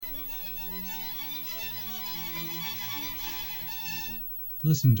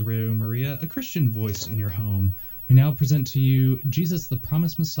Listening to Radio Maria, a Christian voice in your home. We now present to you Jesus, the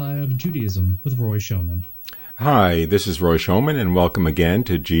Promised Messiah of Judaism with Roy Schoeman. Hi, this is Roy Schoeman, and welcome again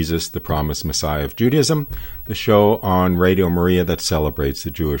to Jesus, the Promised Messiah of Judaism, the show on Radio Maria that celebrates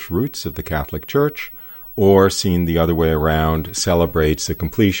the Jewish roots of the Catholic Church, or seen the other way around, celebrates the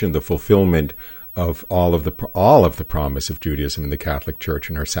completion, the fulfillment of all of the promise of Judaism in the Catholic Church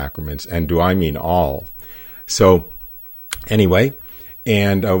and her sacraments. And do I mean all? So, anyway,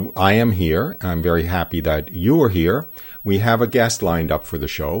 and I am here. I'm very happy that you are here. We have a guest lined up for the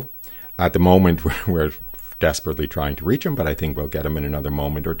show. At the moment, we're desperately trying to reach him, but I think we'll get him in another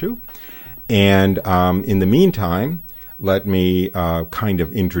moment or two. And in the meantime, let me kind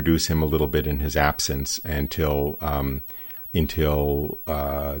of introduce him a little bit in his absence until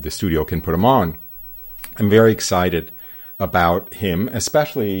the studio can put him on. I'm very excited about him,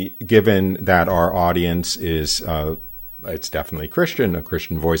 especially given that our audience is, it's definitely Christian, a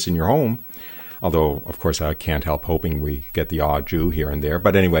Christian voice in your home. Although, of course, I can't help hoping we get the odd Jew here and there.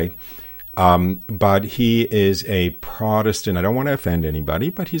 But anyway, but he is a Protestant. I don't want to offend anybody,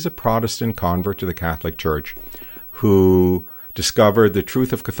 but he's a Protestant convert to the Catholic Church who discovered the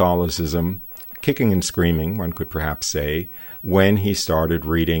truth of Catholicism, kicking and screaming, one could perhaps say, when he started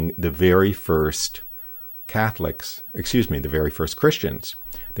reading the very first the very first Christians.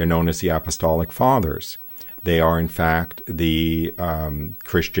 They're known as the Apostolic Fathers. They are, in fact, the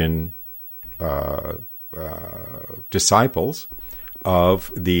Christian disciples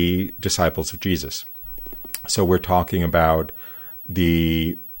of the disciples of Jesus. So we're talking about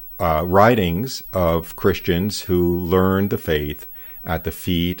the writings of Christians who learned the faith at the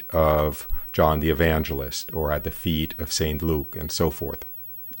feet of John the Evangelist or at the feet of St. Luke and so forth.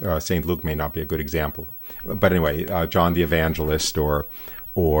 St. Luke may not be a good example. But anyway, John the Evangelist or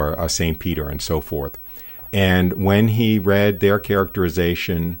St. Peter and so forth. And when he read their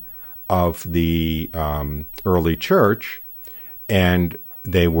characterization of the early church, and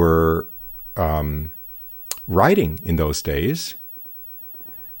they were writing in those days,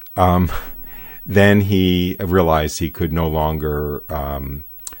 then he realized he could no longer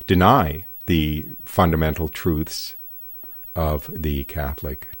deny the fundamental truths of the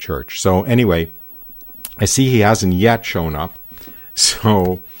Catholic Church. So anyway, I see he hasn't yet shown up,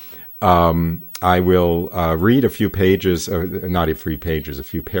 so I will read a few pages, a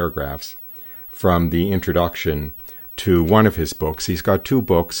few paragraphs from the introduction to one of his books. He's got two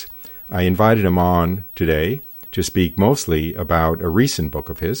books. I invited him on today to speak mostly about a recent book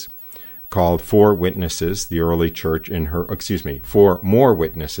of his called Four Witnesses, the Early Church in her, Four More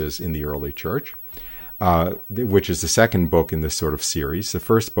Witnesses in the Early Church, which is the second book in this sort of series. The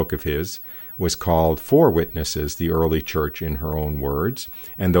first book of his was called Four Witnesses, the Early Church in Her Own Words,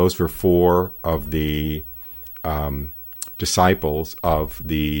 and those were four of the disciples of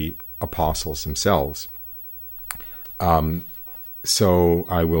the apostles themselves. So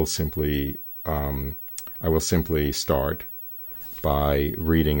I will simply start by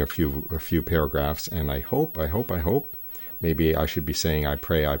reading a few paragraphs, and I hope, maybe I should be saying I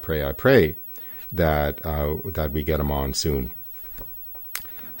pray that we get him on soon.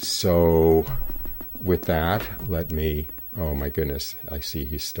 So with that, let me, oh my goodness, I see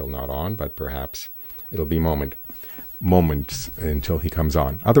he's still not on, but perhaps it'll be moments until he comes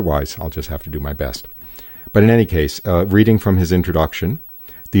on. Otherwise, I'll just have to do my best. But in any case, reading from his introduction,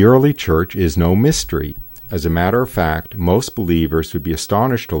 the early church is no mystery. As a matter of fact, most believers would be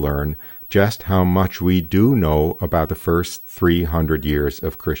astonished to learn just how much we do know about the first 300 years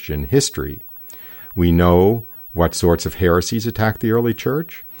of Christian history. We know what sorts of heresies attacked the early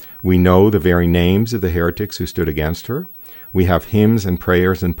church. We know the very names of the heretics who stood against her. We have hymns and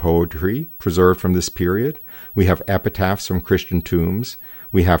prayers and poetry preserved from this period. We have epitaphs from Christian tombs.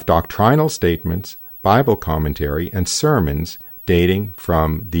 We have doctrinal statements, Bible commentary, and sermons dating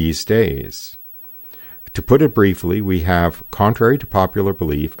from these days. To put it briefly, we have, contrary to popular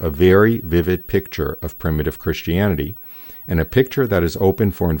belief, a very vivid picture of primitive Christianity, and a picture that is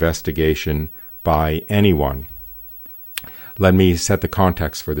open for investigation by anyone. Let me set the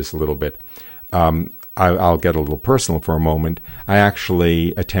context for this a little bit. I'll get a little personal for a moment. I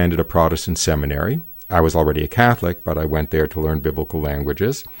actually attended a Protestant seminary. I was already a Catholic, but I went there to learn biblical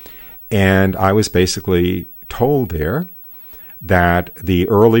languages. And I was basically told there that the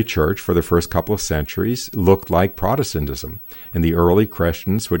early church for the first couple of centuries looked like Protestantism. And the early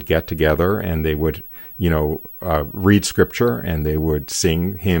Christians would get together and they would, read scripture and they would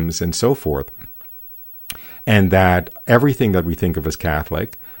sing hymns and so forth. And that everything that we think of as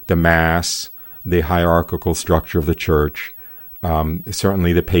Catholic, the Mass, the hierarchical structure of the church,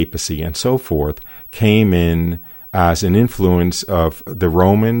 certainly the papacy and so forth, came in as an influence of the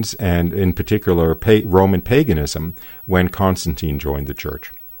Romans, and in particular Roman paganism, when Constantine joined the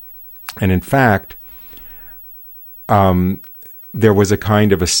church. And in fact, there was a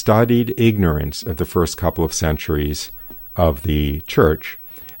kind of a studied ignorance of the first couple of centuries of the church,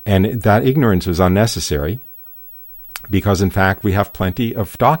 and that ignorance was unnecessary because, in fact, we have plenty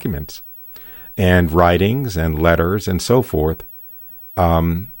of documents and writings and letters and so forth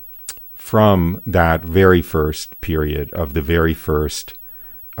from that very first period of the very first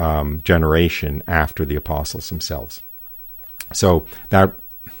generation after the apostles themselves. So that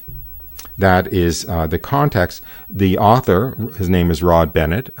is the context. The author, his name is Rod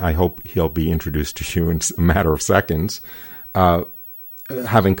Bennett. I hope he'll be introduced to you in a matter of seconds.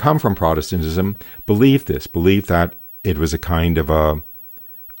 Having come from Protestantism, believed that it was a kind of a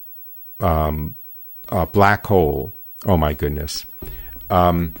black hole. Oh my goodness.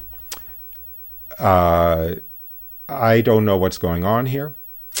 I don't know what's going on here,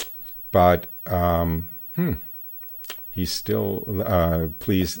 but he's still,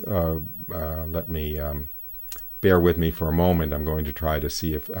 please let me, bear with me for a moment. I'm going to try to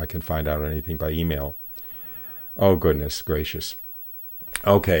see if I can find out anything by email. Oh, goodness gracious.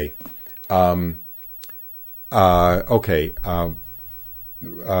 Okay. I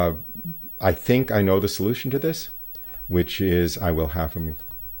think I know the solution to this, which is I will have him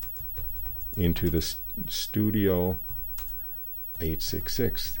into the studio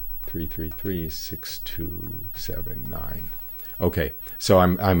 866-333-6279. Okay, so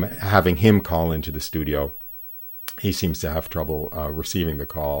I'm having him call into the studio. He seems to have trouble receiving the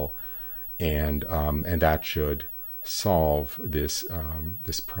call, and that should solve this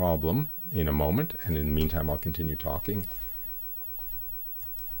this problem in a moment. And in the meantime, I'll continue talking.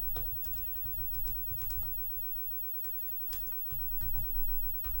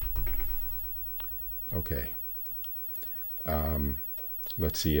 Okay.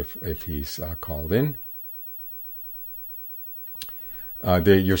 Let's see if he's called in.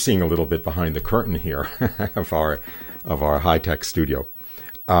 You're seeing a little bit behind the curtain here of our high-tech studio.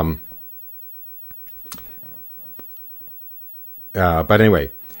 But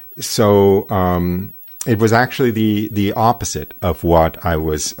anyway, so it was actually the opposite of what I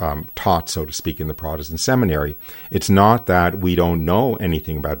was taught, so to speak, in the Protestant seminary. It's not that we don't know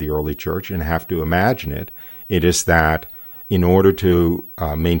anything about the early church and have to imagine it. It is that in order to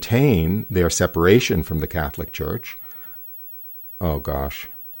maintain their separation from the Catholic Church, they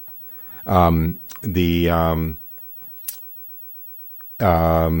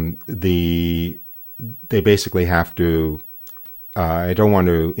basically have to. I don't want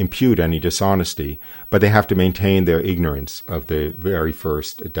to impute any dishonesty, but they have to maintain their ignorance of the very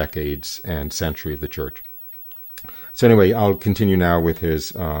first decades and century of the church. So anyway, I'll continue now with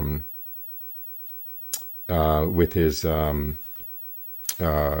his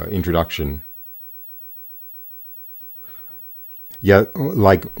introduction. Yet,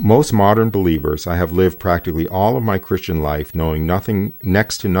 like most modern believers, I have lived practically all of my Christian life knowing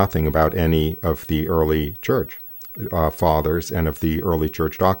next to nothing about any of the early church fathers and of the early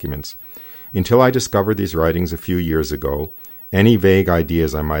church documents. Until I discovered these writings a few years ago, any vague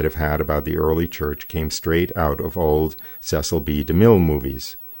ideas I might have had about the early church came straight out of old Cecil B. DeMille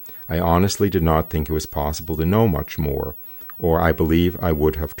movies. I honestly did not think it was possible to know much more, or I believe I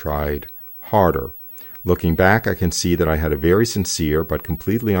would have tried harder. Looking back, I can see that I had a very sincere but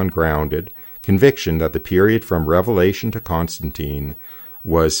completely ungrounded conviction that the period from Revelation to Constantine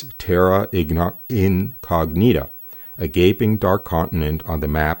was terra incognita, a gaping dark continent on the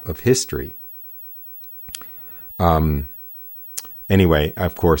map of history. Anyway,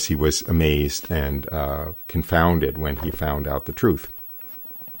 of course, he was amazed and confounded when he found out the truth.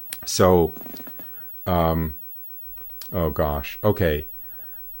 So, okay.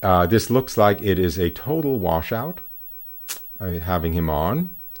 This looks like it is a total washout, having him on.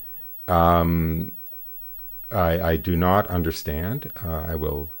 I do not understand.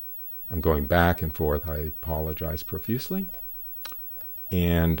 I'm going back and forth. I apologize profusely.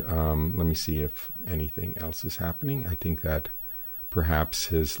 And let me see if anything else is happening. I think that perhaps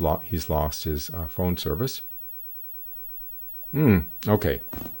he's lost his phone service. Okay.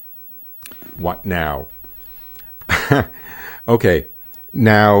 What now? Okay.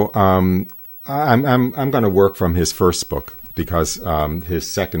 Now I'm going to work from his first book because his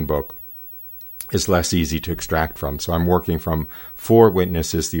second book is less easy to extract from. So I'm working from Four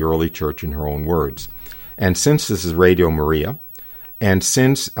Witnesses, the Early Church in Her Own Words. And since this is Radio Maria, and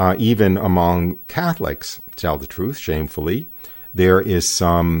since even among Catholics, to tell the truth, shamefully, there is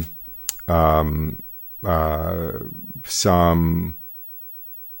some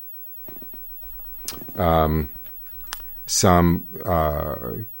some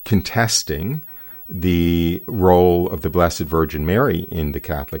contesting the role of the Blessed Virgin Mary in the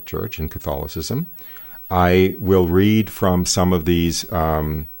Catholic Church, in Catholicism. I will read from some of these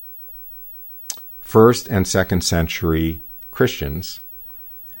first and second century Christians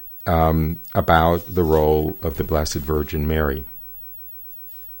about the role of the Blessed Virgin Mary.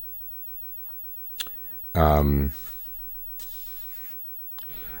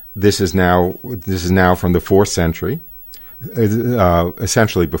 This is now from the 4th century,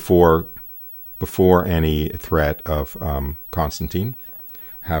 essentially before any threat of Constantine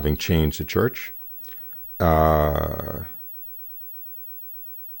having changed the church. Well,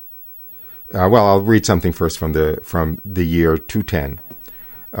 I'll read something first from the year 210.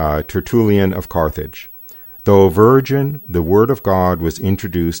 Tertullian of Carthage. Though a virgin, the word of God was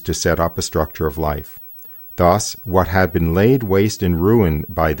introduced to set up a structure of life. Thus, what had been laid waste and ruined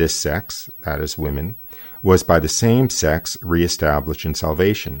by this sex, that is, women, was by the same sex reestablished in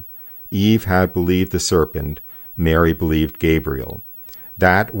salvation. Eve had believed the serpent, Mary believed Gabriel.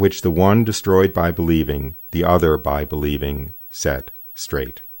 That which the one destroyed by believing, the other by believing set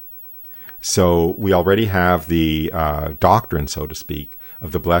straight. So we already have the doctrine, so to speak,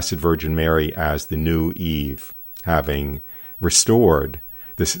 of the Blessed Virgin Mary as the new Eve, having restored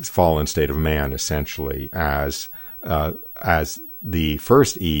this fallen state of man, essentially, as the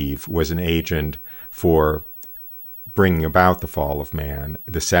first Eve was an agent for bringing about the fall of man.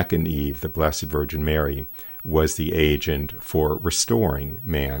 The second Eve, the Blessed Virgin Mary, was the agent for restoring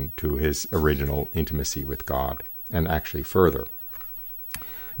man to his original intimacy with God, and actually further.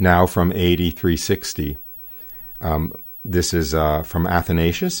 Now from AD 360, this is from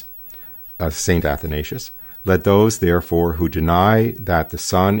Athanasius, Saint Athanasius. Let those, therefore, who deny that the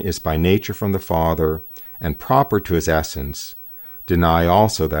Son is by nature from the Father and proper to his essence, deny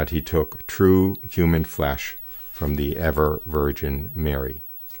also that he took true human flesh from the ever-Virgin Mary.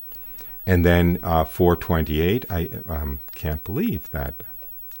 And then 428, I can't believe that.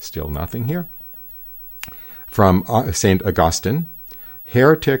 Still nothing here. From St. Augustine,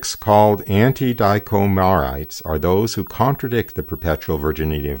 heretics called anti-Dicomarites are those who contradict the perpetual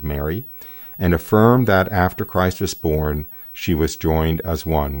virginity of Mary and affirm that after Christ was born, she was joined as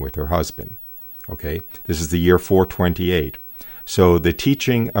one with her husband. Okay, this is the year 428. So the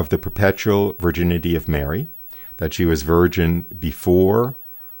teaching of the perpetual virginity of Mary, that she was virgin before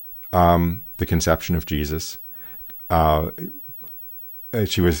the conception of Jesus,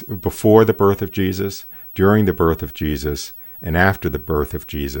 she was before the birth of Jesus, during the birth of Jesus, and after the birth of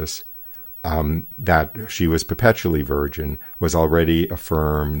Jesus, that she was perpetually virgin, was already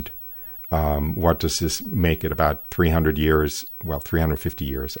affirmed. What does this make it? About 350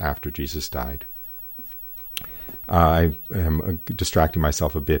 years after Jesus died. I am distracting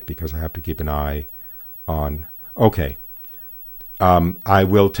myself a bit because I have to keep an eye on... Okay. I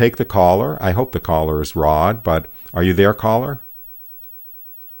will take the caller. I hope the caller is Rod, but are you there, caller?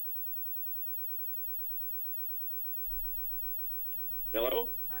 Hello?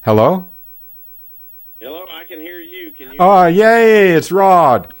 Hello? Hello, I can hear you. Can you? Oh, yay, it's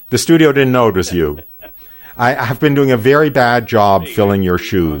Rod. The studio didn't know it was you. I have been doing a very bad job filling your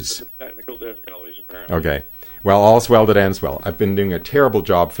shoes. Technical difficulties, apparently. Okay. Well, all's well that ends well. I've been doing a terrible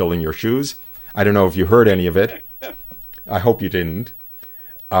job filling your shoes. I don't know if you heard any of it. I hope you didn't.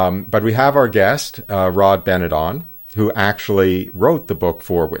 But we have our guest, Rod Bennett, on, who actually wrote the book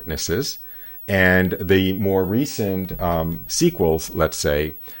Four Witnesses, and the more recent sequels, let's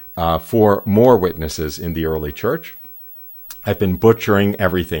say, Four More Witnesses in the early church. I've been butchering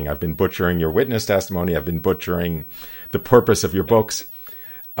everything. I've been butchering your witness testimony. I've been butchering the purpose of your books.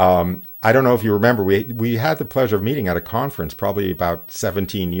 I don't know if you remember, we had the pleasure of meeting at a conference probably about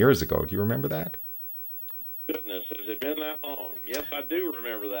 17 years ago. Do you remember that? Goodness, has it been that long? Yes, I do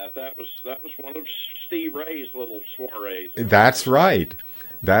remember that. That was one of Steve Ray's little soirees. That's right.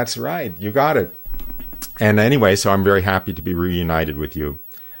 That's right. You got it. And anyway, so I'm very happy to be reunited with you.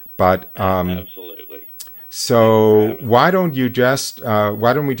 But absolutely. So why don't we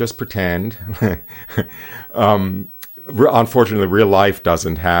just pretend? Unfortunately, real life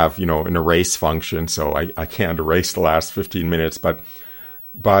doesn't have, an erase function, so I can't erase the last 15 minutes. But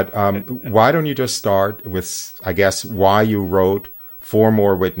why don't you just start with, I guess, why you wrote Four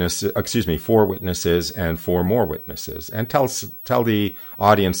Witnesses and Four More Witnesses, and tell the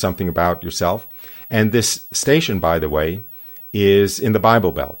audience something about yourself. And this station, by the way, is in the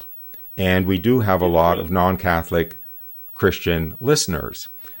Bible Belt, and we do have a lot of non-Catholic Christian listeners.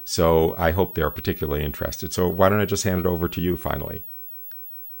 So I hope they're particularly interested. So why don't I just hand it over to you finally?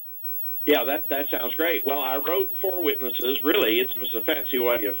 Yeah, that sounds great. Well, I wrote Four Witnesses. Really, it's a fancy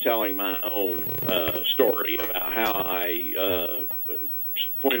way of telling my own story about how I,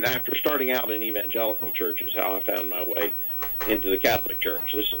 after starting out in evangelical churches, how I found my way into the Catholic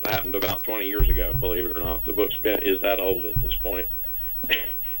Church. This happened about 20 years ago, believe it or not. The book's is that old at this point.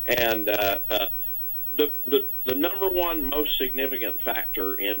 And the number one most significant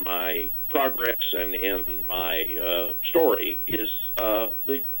factor in my progress and in my story is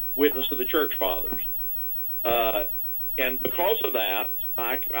the witness of the church fathers. And because of that,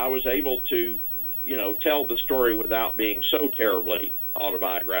 I was able to, tell the story without being so terribly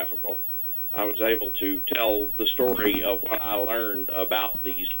autobiographical. I was able to tell the story of what I learned about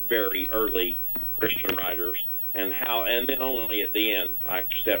these very early Christian writers and then only at the end I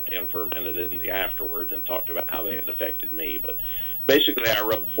stepped in for a minute in the afterwards and talked about how they had affected me. But basically I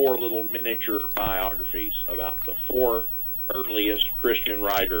wrote 4 little miniature biographies about the 4 earliest Christian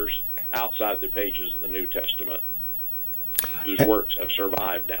writers outside the pages of the New Testament whose works have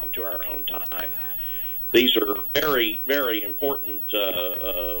survived down to our own time. These are very, very important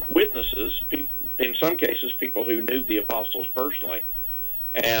witnesses, in some cases people who knew the apostles personally,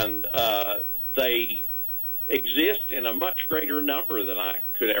 and they exist in a much greater number than I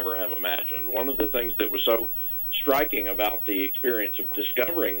could ever have imagined. One of the things that was so striking about the experience of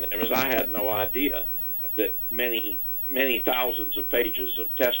discovering them is I had no idea that many, many thousands of pages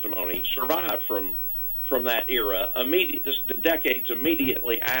of testimony survived from that era, the decades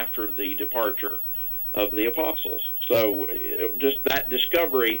immediately after the departure of the apostles. So just that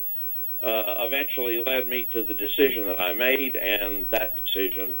discovery eventually led me to the decision that I made, and that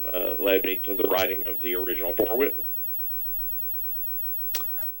decision led me to the writing of the original 4 Witnesses.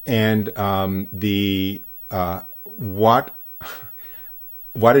 And what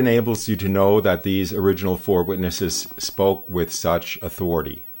enables you to know that these original 4 witnesses spoke with such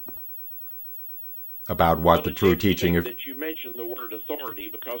authority about what the true teaching of... That you mentioned the word authority,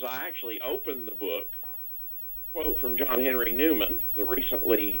 because I actually opened the book, quote from John Henry Newman, the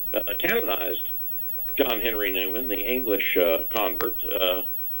recently canonized John Henry Newman, the English convert,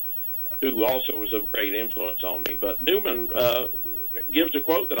 who also was of great influence on me. But Newman gives a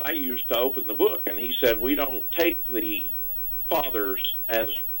quote that I used to open the book, and he said, "We don't take the fathers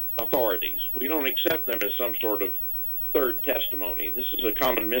as authorities. We don't accept them as some sort of third testimony." This is a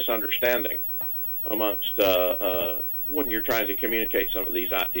common misunderstanding amongst when you're trying to communicate some of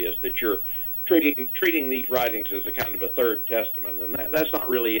these ideas, that you're treating these writings as a kind of a third testament, and that's not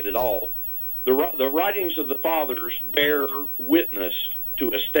really it at all. The writings of the fathers bear witness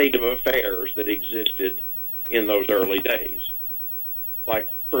to a state of affairs that existed in those early days. Like,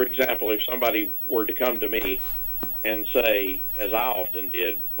 for example, if somebody were to come to me and say, as I often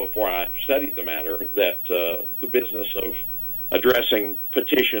did before I studied the matter, that the business of addressing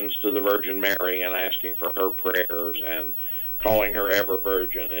petitions to the Virgin Mary and asking for her prayers and calling her ever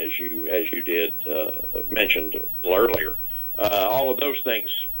virgin, as you did mentioned earlier, all of those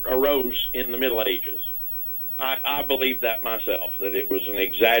things arose in the Middle Ages. I believe that myself, that it was an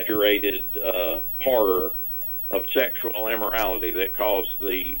exaggerated horror of sexual immorality that caused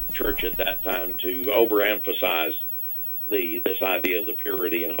the church at that time to overemphasize this idea of the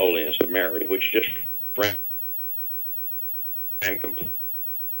purity and holiness of Mary, which just ran complete.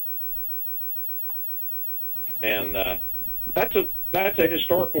 And that's a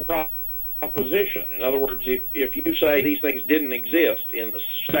historical proposition. In other words, if you say these things didn't exist in the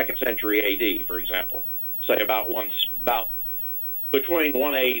 2nd century A.D., for example, say about between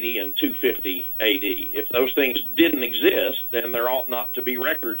 180 and 250 A.D., if those things didn't exist, then there ought not to be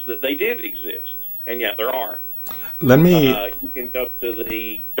records that they did exist, and yet there are. You can go to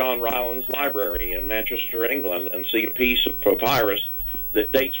the John Rylands Library in Manchester, England, and see a piece of papyrus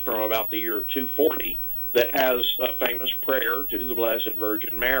that dates from about the year 240 that has a famous prayer to the Blessed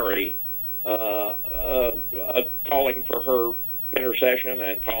Virgin Mary, calling for her intercession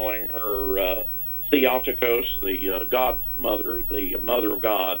and calling her Theotokos, the godmother, the mother of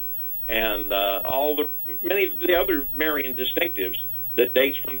God, and many of the other Marian distinctives that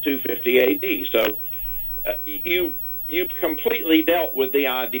dates from 250 A.D. So you've completely dealt with the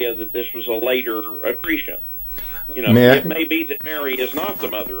idea that this was a later accretion. It may be that Mary is not the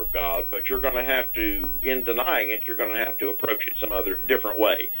mother of God, but you're going to have to, in denying it, you're going to have to approach it some other different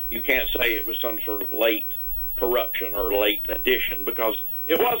way. You can't say it was some sort of late corruption or late addition, because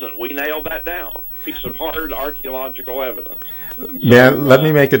it wasn't. We nailed that down. Piece of hard archaeological evidence. Let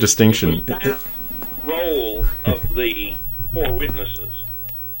me make a distinction. That role of the 4 witnesses,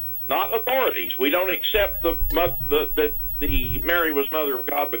 not authorities. We don't accept that the Mary was mother of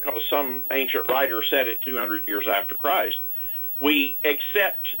God because some ancient writer said it 200 years after Christ. we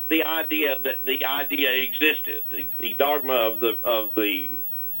accept the idea that the idea existed. The dogma of the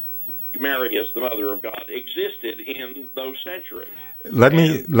Mary as the mother of God existed in those centuries.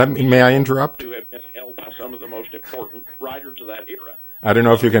 May I interrupt? Who have been held by some of the most important writers of that era. I don't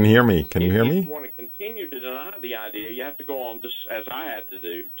know if you can hear me. Can you hear If me? you want to continue to deny the idea, you have to go on, as I had to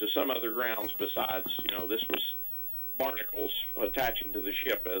do, to some other grounds besides, this was barnacles attaching to the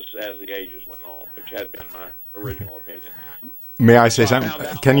ship as the ages went on, which had been my original opinion. May I say something?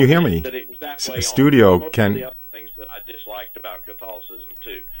 Can you hear me? That it was that way Studio, most can... of the other things that I disliked about Catholicism,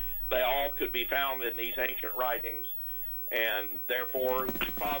 too. They all could be found in these ancient writings, and therefore the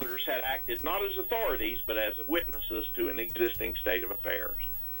fathers had acted not as authorities, but as witnesses to an existing state of affairs.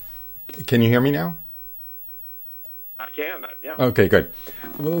 Can you hear me now? I can, yeah. Okay, good.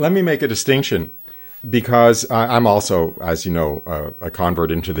 Well, let me make a distinction, because I'm also, as you know, a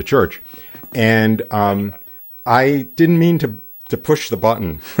convert into the church. And I didn't mean to push the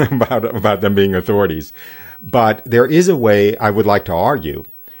button about them being authorities. But there is a way I would like to argue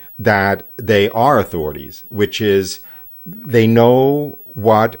that they are authorities, which is they know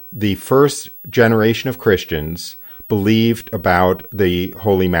what the first generation of Christians believed about the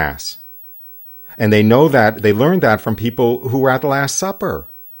Holy Mass. And they know that, they learned that from people who were at the Last Supper.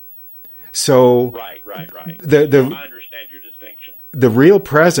 So Right. I understand your distinction. The real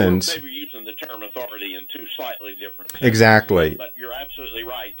presence... Maybe using the term authority in two slightly different senses. Exactly. But you're absolutely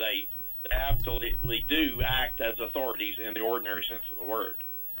right. They absolutely do act as authorities in the ordinary sense of the word.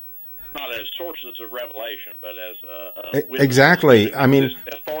 Not as sources of revelation, but as witnesses. Exactly. I mean,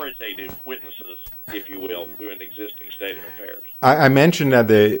 authoritative witnesses, if you will, to an existing state of affairs. I mentioned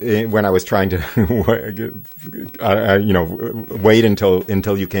that when I was trying to, wait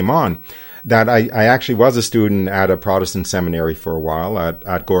until you came on, that I actually was a student at a Protestant seminary for a while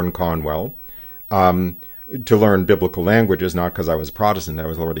at Gordon Conwell, to learn biblical languages, not because I was Protestant, I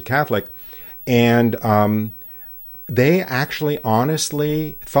was already Catholic, and they actually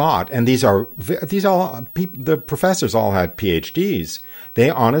honestly thought, and these all the professors all had PhDs. They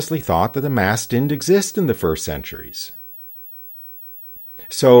honestly thought that the Mass didn't exist in the first centuries.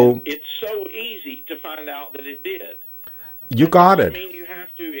 So it's so easy to find out that it did. You got it. I mean, you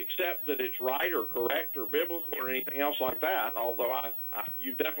have to accept that it's right or correct or biblical or anything else like that. Although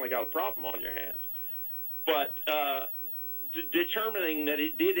you've definitely got a problem on your hands. But determining that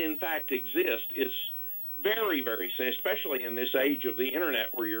it did in fact exist is very, very, especially in this age of the internet,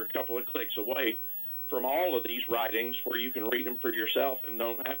 where you're a couple of clicks away from all of these writings, where you can read them for yourself and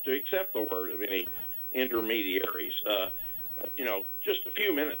don't have to accept the word of any intermediaries. Just a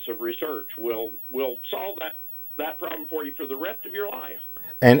few minutes of research will solve that problem for you for the rest of your life.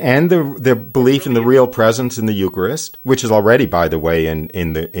 And the belief in the real presence in the Eucharist, which is already, by the way, in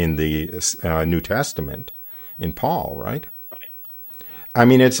the New Testament, in Paul, right? Right. I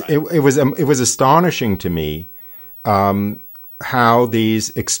mean, it was astonishing to me how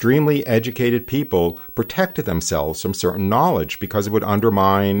these extremely educated people protected themselves from certain knowledge because it would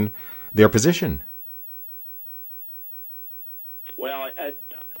undermine their position. Well, at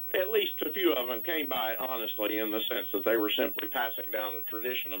least a few of them came by it honestly, in the sense that they were simply passing down the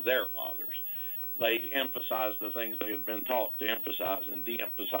tradition of their fathers. They emphasized the things they had been taught to emphasize and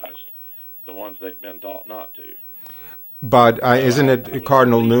de-emphasized the ones they'd been taught not to. But isn't it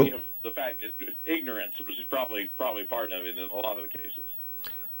Cardinal Newman? The fact that ignorance was probably part of it in a lot of the cases.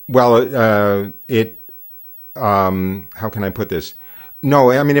 Well, how can I put this?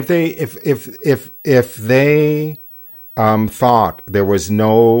 No, I mean, if they thought there was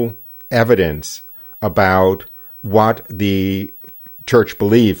no evidence about what the church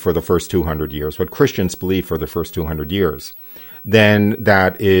believed for the first 200 years, what Christians believed for the first 200 years, then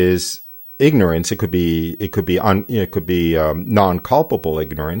that is ignorance. It could be non-culpable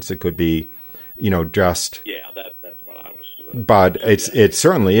ignorance. It could be, just. Yeah, that's what I was. But it's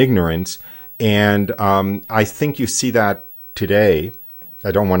certainly ignorance, and I think you see that today.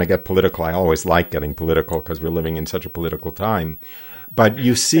 I don't want to get political. I always like getting political because we're living in such a political time. But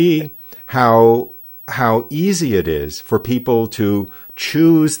you see how easy it is for people to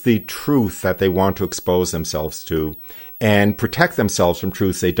choose the truth that they want to expose themselves to and protect themselves from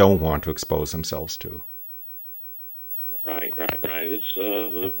truths they don't want to expose themselves to. Right. It's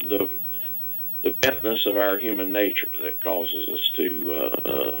the bentness of our human nature that causes us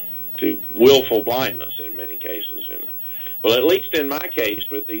to willful blindness in many cases. Well, at least in my case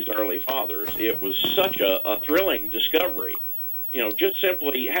with these early fathers, it was such a thrilling discovery. Just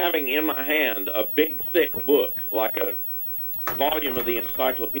simply having in my hand a big, thick book, like a volume of the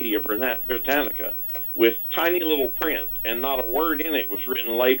Encyclopedia Britannica, with tiny little print, and not a word in it was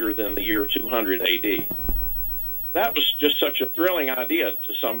written later than the year 200 A.D. that was just such a thrilling idea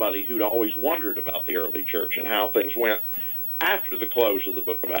to somebody who'd always wondered about the early church and how things went after the close of the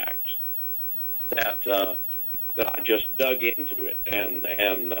Book of Acts. That I just dug into it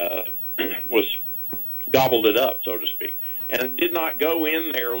and was gobbled it up, so to speak, and did not go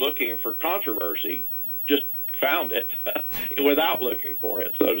in there looking for controversy. Just found it without looking for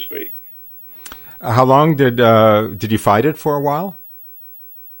it, so to speak. How long did you fight it for a while?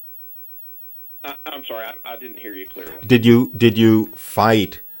 I'm sorry, I didn't hear you clearly. Did you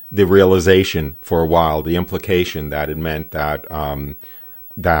fight the realization for a while, the implication that it meant that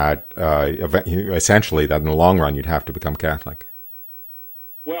essentially that in the long run you'd have to become Catholic?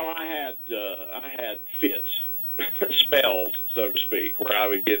 Well, I had fits, spells, so to speak, where I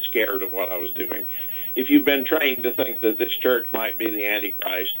would get scared of what I was doing. If you've been trained to think that this church might be the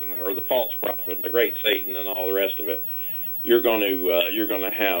Antichrist or the false prophet, and the great Satan, and all the rest of it, you're going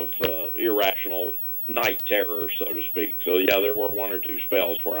to have irrational night terror, so to speak. So yeah, there were one or two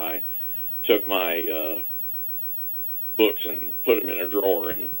spells where I took my books and put them in a drawer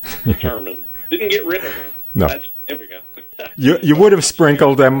and determined didn't get rid of them. No, that's significant. You would have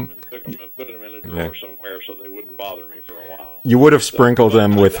sprinkled them. Took them and put them in a drawer somewhere so they wouldn't bother me for a while. You would have sprinkled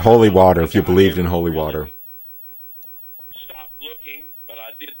them with holy water if you believed in holy water. Stopped looking, but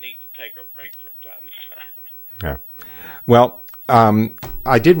I did need to take a break from time to time. Yeah. Well,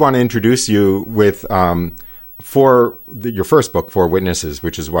 I did want to introduce you with your first book, Four Witnesses,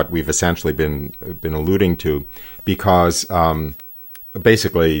 which is what we've essentially been alluding to, because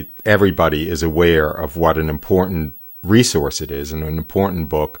basically everybody is aware of what an important resource it is and an important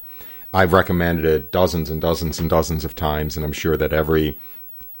book. I've recommended it dozens and dozens and dozens of times, and I'm sure that every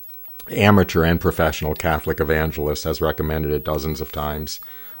amateur and professional Catholic evangelist has recommended it dozens of times,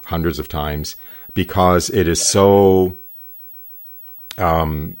 hundreds of times, because it is so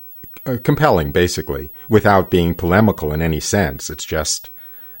compelling, basically, without being polemical in any sense. It's just,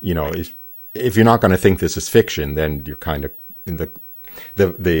 if you're not going to think this is fiction, then you're kind of in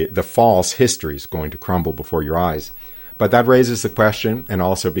the false history is going to crumble before your eyes. But that raises the question, and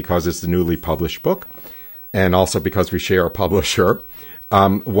also because it's the newly published book, and also because we share a publisher,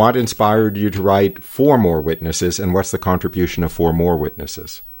 what inspired you to write Four More Witnesses, and what's the contribution of Four More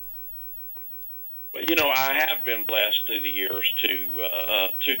Witnesses? Well, I have been blessed through the years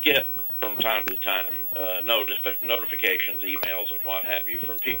to get from time to time notifications, emails, and what have you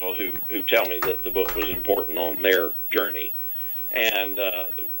from people who tell me that the book was important on their journey, and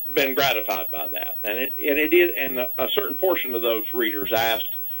been gratified by that. And it is, and a certain portion of those readers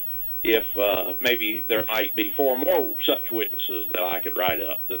asked if maybe there might be four more such witnesses that I could write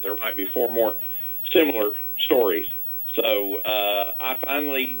up, that there might be four more similar stories. So I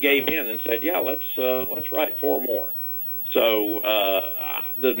finally gave in and said, yeah, let's write four more. So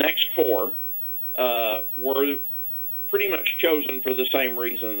the next four were pretty much chosen for the same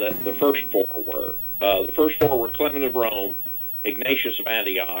reason that the first four were. The first four were Clement of Rome, Ignatius of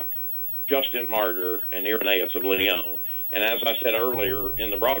Antioch, Justin Martyr, and Irenaeus of Lyon. And as I said earlier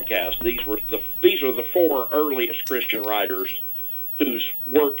in the broadcast, these are the four earliest Christian writers whose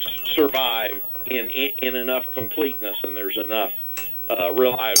works survive in enough completeness, and there's enough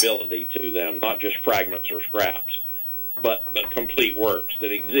reliability to them, not just fragments or scraps, but complete works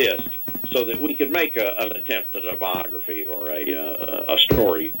that exist, so that we could make an attempt at a biography or a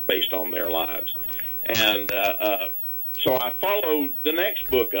story based on their lives. And so I followed the next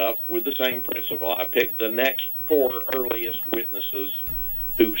book up with the same principle. I picked the next four earliest witnesses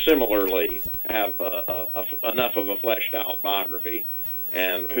who similarly have enough of a fleshed-out biography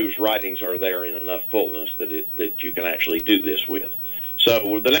and whose writings are there in enough fullness that you can actually do this with.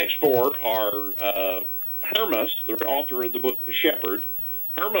 So the next four are Hermas, the author of the book The Shepherd.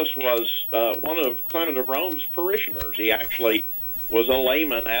 Hermas was one of Clement of Rome's parishioners. He actually was a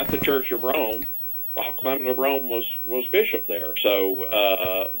layman at the Church of Rome while Clement of Rome was bishop there.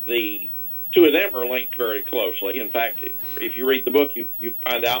 So the two of them are linked very closely. In fact, if you read the book, you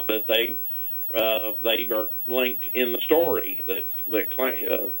find out that they are linked in the story, that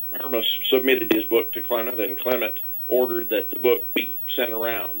Hermas submitted his book to Clement, and Clement ordered that the book be sent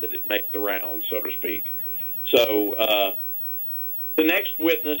around, that it make the round, so to speak. So the next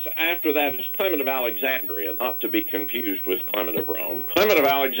witness after that is Clement of Alexandria, not to be confused with Clement of Rome. Clement of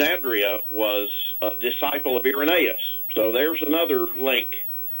Alexandria was a disciple of Irenaeus, so there's another link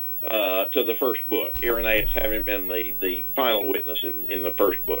to the first book, Irenaeus having been the final witness in the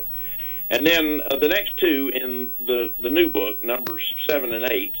first book. And then the next two in the new book, Numbers 7 and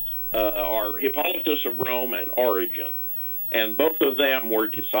 8, are Hippolytus of Rome and Origen. And both of them were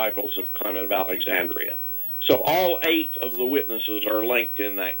disciples of Clement of Alexandria. So all 8 of the witnesses are linked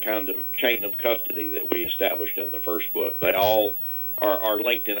in that kind of chain of custody that we established in the first book. They all are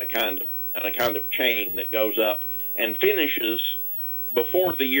linked in a kind of chain that goes up and finishes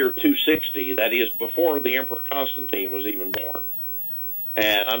before the year 260. That is, before the Emperor Constantine was even born.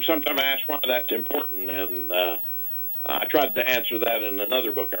 And I'm sometimes asked why that's important, and I tried to answer that in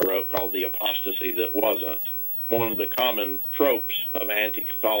another book I wrote called The Apostasy That Wasn't. One of the common tropes of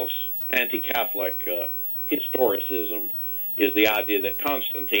anti-Catholic historicism is the idea that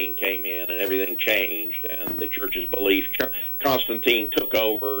Constantine came in and everything changed, and the church's belief. Constantine took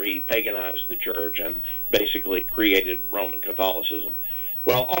over, he paganized the church, and basically created Roman Catholicism.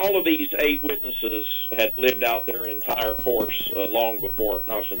 Well, all of these 8 witnesses had lived out their entire course long before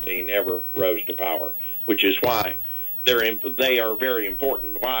Constantine ever rose to power, which is why they are very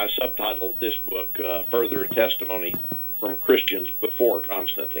important. Why I subtitled this book, Further Testimony from Christians Before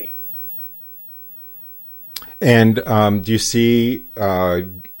Constantine. And do you see? I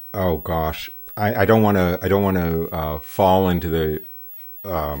don't want to fall into the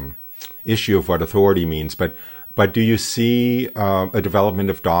issue of what authority means, but do you see a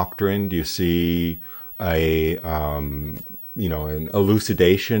development of doctrine? Do you see an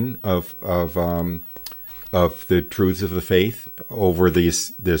elucidation of the truths of the faith over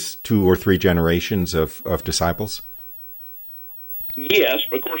this 2 or 3 generations of disciples? Yes,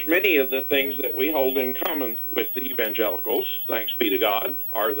 of course, many of the things that we hold in common with the evangelicals, thanks be to God,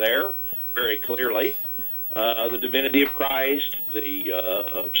 are there very clearly. The divinity of Christ,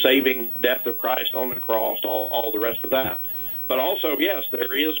 the saving death of Christ on the cross, all the rest of that. But also, yes,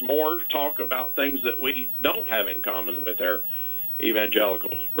 there is more talk about things that we don't have in common with our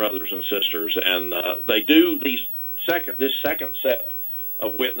evangelical brothers and sisters. And they do, this second set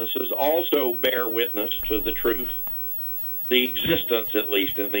of witnesses also bear witness to the truth, the existence, at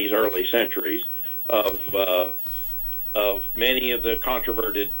least in these early centuries, of many of the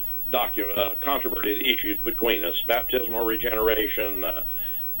controverted issues between us: baptismal regeneration,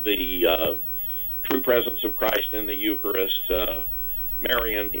 the true presence of Christ in the Eucharist,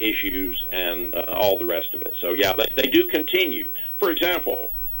 Marian issues, and all the rest of it. So, yeah, they do continue. For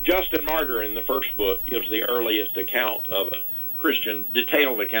example, Justin Martyr in the first book gives the earliest account of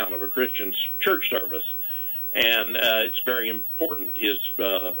detailed account of a Christian church service. And it's very important. His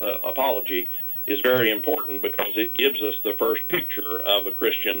apology is very important because it gives us the first picture of a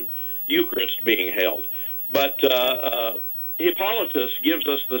Christian Eucharist being held. But Hippolytus gives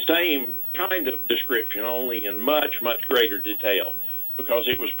us the same kind of description, only in much, much greater detail, because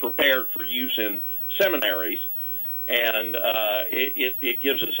it was prepared for use in seminaries, and it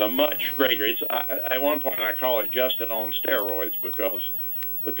gives us a much greater. At one point I call it Justin on steroids, because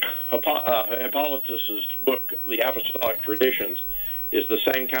Hippolytus's book, The Apostolic Traditions, is the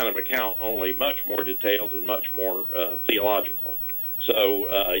same kind of account, only much more detailed and much more theological. So,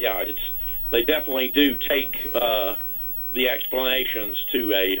 they definitely do take the explanations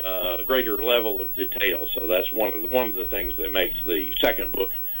to a greater level of detail. So that's one of the things that makes the second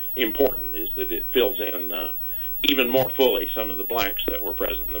book important, is that it fills in even more fully some of the blanks that were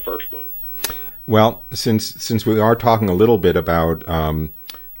present in the first book. Well, since we are talking a little bit about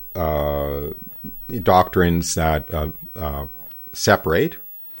doctrines that separate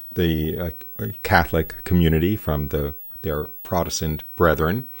the Catholic community from their Protestant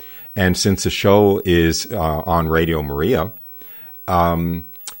brethren, and since the show is on Radio Maria,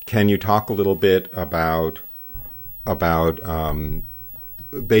 can you talk a little bit about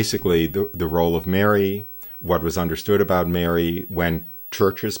basically the role of Mary, what was understood about Mary, when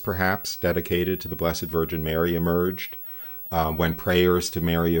churches perhaps dedicated to the Blessed Virgin Mary emerged, when prayers to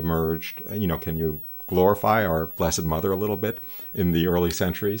Mary emerged? Can you glorify our Blessed Mother a little bit in the early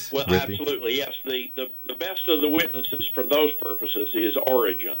centuries? Well, absolutely, yes. The best of the witnesses for those purposes is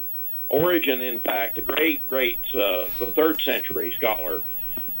Origen. Origen, in fact, a great the 3rd century scholar.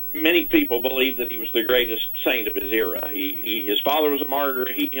 Many people believe that he was the greatest saint of his era. His father was a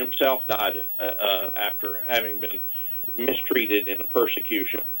martyr. He himself died after having been mistreated in a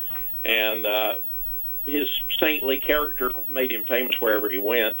persecution. And his saintly character made him famous wherever he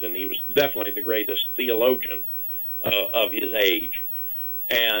went, and he was definitely the greatest theologian of his age.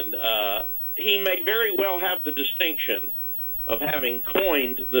 And he may very well have the distinction of having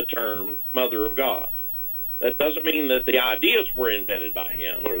coined the term Mother of God. That doesn't mean that the ideas were invented by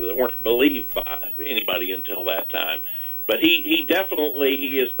him or that weren't believed by anybody until that time. But he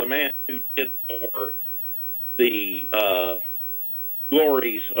definitely is the man who did for the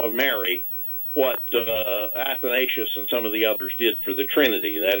glories of Mary what Athanasius and some of the others did for the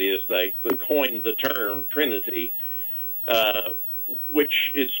Trinity. That is, they coined the term Trinity,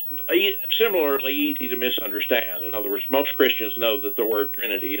 which is similarly easy to misunderstand. In other words, most Christians know that the word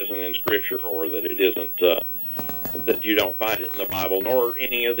Trinity isn't in Scripture, or that it isn't, that you don't find it in the Bible, nor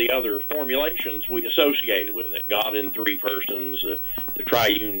any of the other formulations we associated with it. God in three persons, the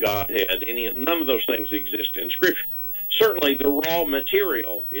triune Godhead, none of those things exist in Scripture. Certainly the raw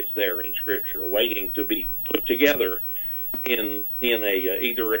material is there in Scripture, waiting to be put together in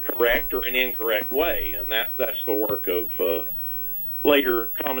either a correct or an incorrect way, and that's the work of later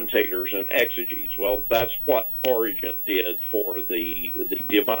commentators and exegetes. Well, that's what Origen did for the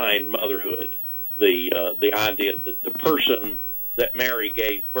divine motherhood, the idea that the person that Mary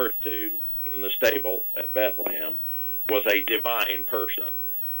gave birth to in the stable at Bethlehem was a divine person,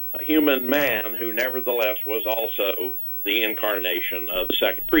 a human man who nevertheless was also the incarnation of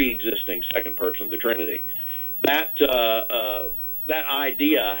the pre-existing second person of the Trinity. That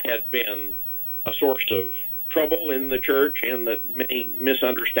idea had been a source of trouble in the church, in that many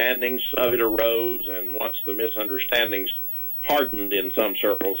misunderstandings of it arose, and once the misunderstandings hardened in some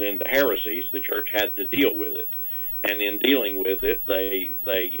circles into heresies, the church had to deal with it. And in dealing with it, they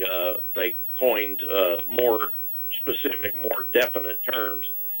coined more specific, more definite terms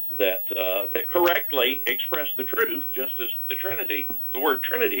that correctly express the truth, just as the word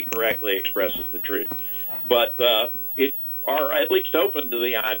Trinity correctly expresses the truth. But it are at least open to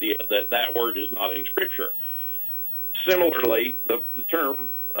the idea that word is not in Scripture. Similarly, the term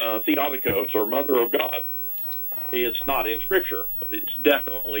Theotokos, or Mother of God, is not in Scripture. But it's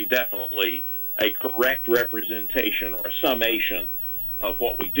definitely a correct representation or a summation of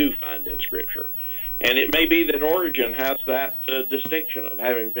what we do find in Scripture. And it may be that Origen has that distinction of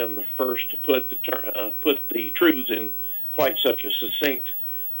having been the first to put the truths in quite such a succinct,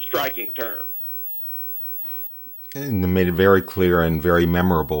 striking term. And made it very clear and very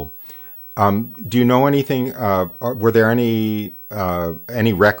memorable. Do you know anything? Were there any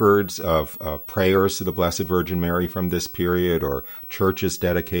records of prayers to the Blessed Virgin Mary from this period, or churches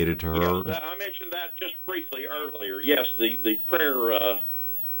dedicated to her? Yes, I mentioned that just briefly earlier. Yes, the prayer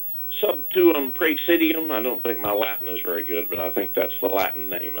Sub Tuum Praesidium. I don't think my Latin is very good, but I think that's the Latin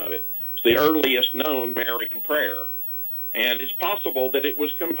name of it. It's the earliest known Marian prayer, and it's possible that it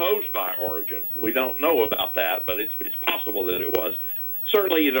was composed by Origen. We don't know about that, but it's possible that it was.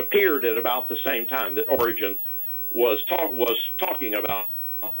 Certainly, it appeared at about the same time that Origen was talking about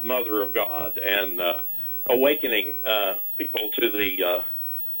Mother of God and awakening people to the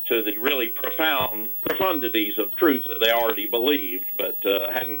really profundities of truth that they already believed, but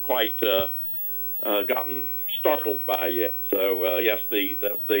hadn't quite gotten startled by yet. So yes,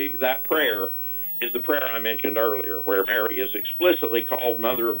 that prayer is the prayer I mentioned earlier, where Mary is explicitly called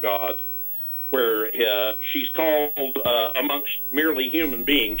Mother of God, where she's called, amongst merely human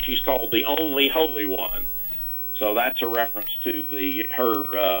beings, she's called the only Holy One. So that's a reference to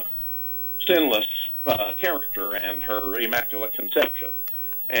her sinless character and her immaculate conception.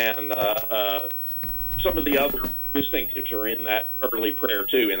 And some of the other distinctives are in that early prayer,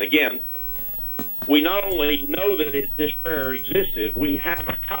 too. And again, we not only know that this prayer existed, we have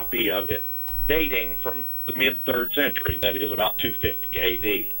a copy of it dating from the mid-3rd century, that is about 250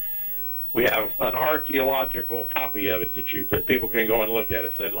 A.D. We have an archaeological copy of it that people can go and look at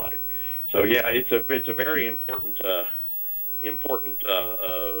if they'd like. So yeah, it's a very important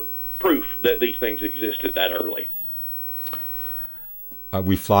proof that these things existed that early.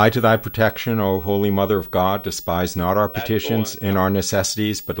 We fly to thy protection, O Holy Mother of God. Despise not our petitions and our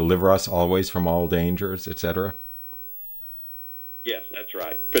necessities, but deliver us always from all dangers, etc. Yes, that's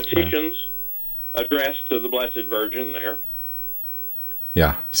right. Petitions addressed to the Blessed Virgin there.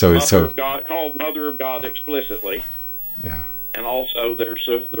 Yeah. Mother of God, called Mother of God explicitly. Yeah. And also there's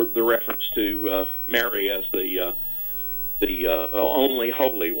the reference to Mary as the only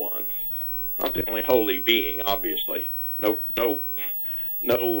Holy One, not the only holy being. Obviously, no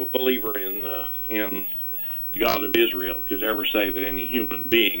believer in the God of Israel could ever say that any human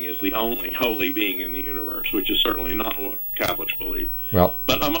being is the only holy being in the universe, which is certainly not what Catholics believe. Well,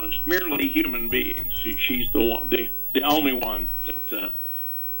 but amongst merely human beings, she's the one, the only one that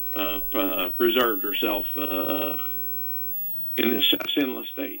preserved herself in this sinless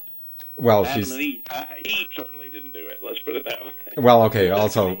state. Well, Eve certainly didn't do it. Let's put it that way. Well, okay.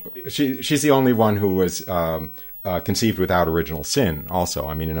 Also, she's the only one who was conceived without original sin. Also,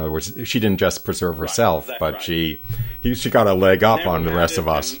 I mean, in other words, she didn't just preserve herself, but right. she got a leg up on the rest of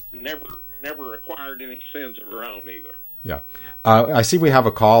us. Never acquired any sins of her own either. Yeah, I see we have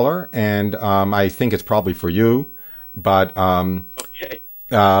a caller, and I think it's probably for you. But okay.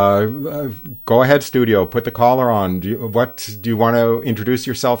 Go ahead, studio. Put the caller on. Do you want to introduce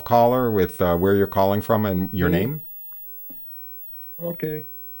yourself, caller, with where you're calling from and your name? Okay.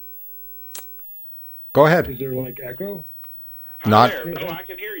 Go ahead. Is there like echo? Not. There. No, I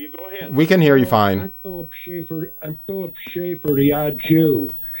can hear you. Go ahead. We can hear you fine. I'm Philip Schaefer, the odd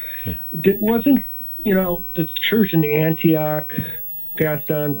Jew. Wasn't, the church in Antioch passed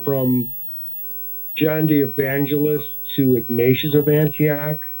on from John the Evangelist to Ignatius of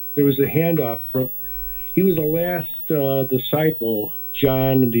Antioch? There was a handoff he was the last disciple,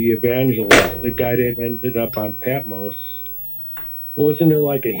 John the Evangelist, the guy that ended up on Patmos. Wasn't there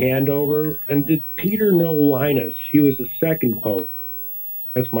like a handover? And did Peter know Linus? He was the second pope.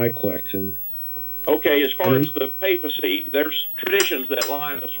 That's my question. Okay, as far as the papacy, there's traditions that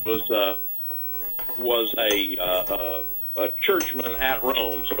Linus was a churchman at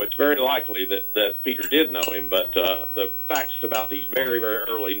Rome, so it's very likely that Peter did know him, but the facts about these very, very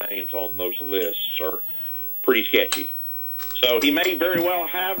early names on those lists are pretty sketchy. So he may very well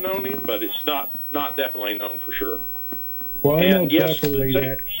have known him, but it's not definitely known for sure. Well, I know definitely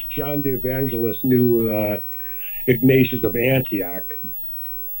that John the Evangelist knew Ignatius of Antioch.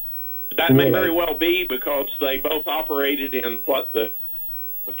 That may very well be because they both operated in what the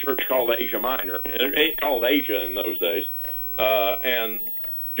church called Asia Minor. It called Asia in those days. And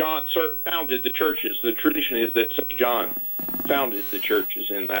John founded the churches. The tradition is that St. John founded the churches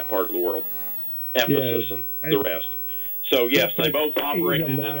in that part of the world, Ephesus and the rest. So, yes, they both operated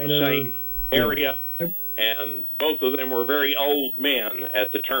in the same area, and both of them were very old men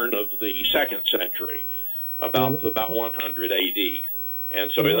at the turn of the 2nd century, about 100 A.D., and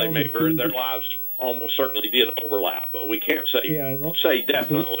so they may their lives almost certainly did overlap, but we can't say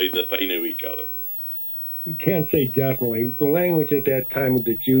definitely that they knew each other. You can't say definitely. The language at that time of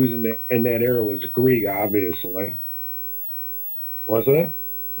the Jews in that era was Greek, obviously. Wasn't it?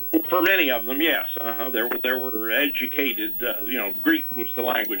 For many of them, yes. There were educated, Greek was the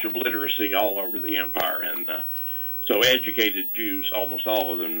language of literacy all over the empire, and so educated Jews, almost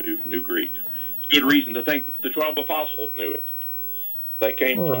all of them knew Greek. It's good reason to think that the 12 apostles knew it. They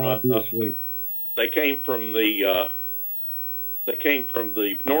came from the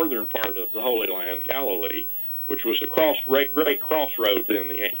northern part of the Holy Land, Galilee, which was a great crossroads in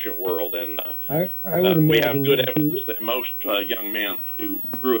the ancient world, and we have good evidence that most young men who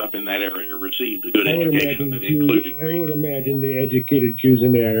grew up in that area received a good education that included Greek. I would imagine the educated Jews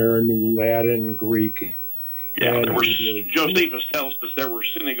in that era knew Latin, Greek. Yeah, Josephus tells us there were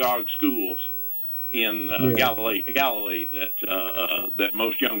synagogue schools in Galilee that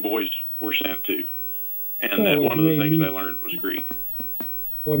most young boys were sent to, and that one of the things they learned was Greek.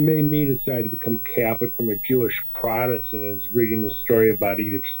 What made me decide to become Catholic from a Jewish Protestant is reading the story about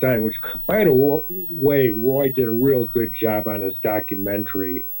Edith Stein, which, by the way, Roy did a real good job on his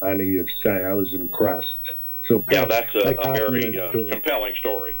documentary on Edith Stein. I was impressed. So that's a very compelling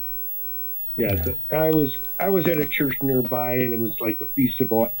story. Yes, I was at a church nearby, and it was like the feast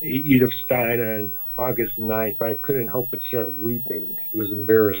of Edith Stein on August 9th. I couldn't help but start weeping. It was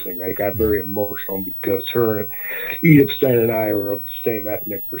embarrassing. I got very emotional because Edith Stein and I are of the same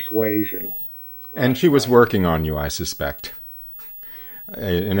ethnic persuasion. And she was working on you, I suspect.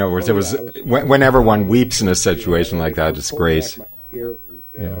 In other words, whenever one weeps in a situation like that, it's grace.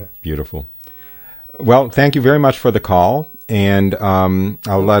 Yeah, beautiful. Well, thank you very much for the call, and I'll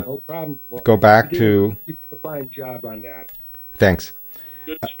go back to. You did a fine job on that. Thanks.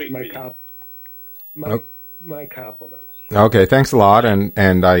 Good to speak with you. My compliments. Okay, thanks a lot,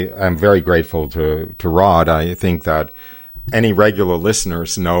 and I'm very grateful to Rod. I think that any regular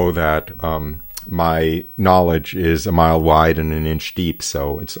listeners know that my knowledge is a mile wide and an inch deep,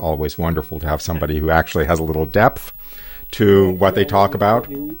 so it's always wonderful to have somebody who actually has a little depth to what they talk about.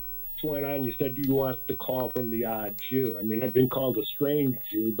 Went on, you said you want the call from the odd Jew. I mean, I've been called a strange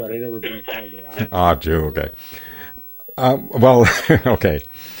Jew, but I've never been called the odd Jew. Okay. Well, okay.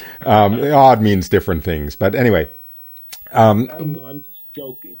 Odd means different things, but anyway. I'm just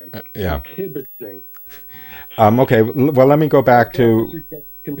joking. Yeah. Kibitzing. Okay. Well, let me go back to.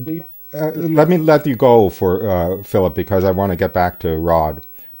 Let me let you go for Philip, because I want to get back to Rod.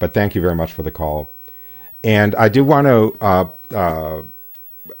 But thank you very much for the call, and I do want to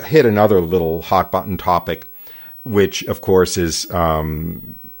hit another little hot button topic, which of course is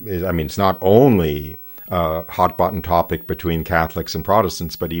it's not only a hot button topic between Catholics and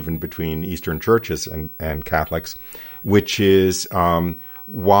Protestants, but even between Eastern churches and Catholics, which is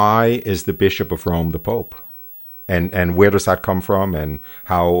why is the Bishop of Rome the Pope, and where does that come from, and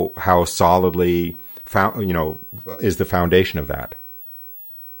how solidly is the foundation of that?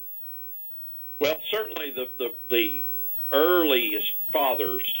 Well, certainly the earliest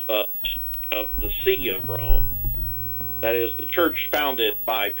fathers of the See of Rome, that is, the church founded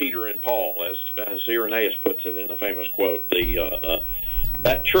by Peter and Paul, as Irenaeus puts it in a famous quote. The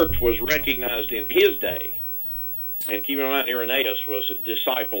that church was recognized in his day. And keep in mind, Irenaeus was a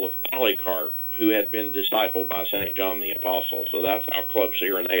disciple of Polycarp, who had been discipled by St. John the Apostle. So that's how close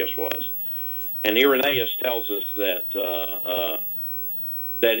Irenaeus was. And Irenaeus tells us that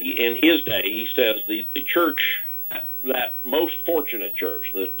in his day, he says the church, that most fortunate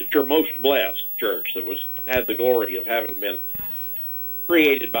church, the most blessed church that had the glory of having been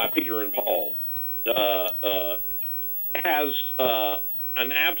created by Peter and Paul, has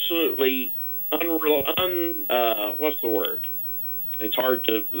an absolutely unreal, what's the word? It's hard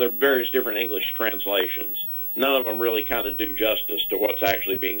to, there are various different English translations. None of them really kind of do justice to what's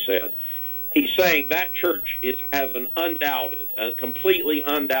actually being said. He's saying that church has an completely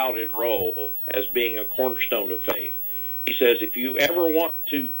undoubted role as being a cornerstone of faith. He says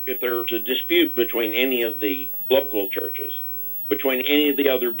if there's a dispute between any of the local churches, between any of the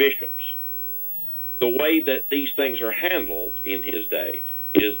other bishops, the way that these things are handled in his day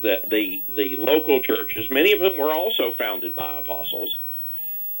is that the local churches, many of whom were also founded by apostles,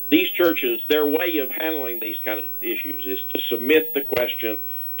 these churches, their way of handling these kind of issues is to submit the question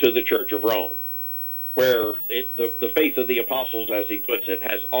to the Church of Rome, where the faith of the apostles, as he puts it,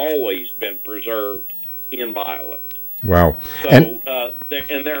 has always been preserved inviolate. Wow. So,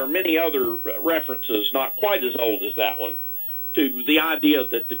 and there are many other references, not quite as old as that one, to the idea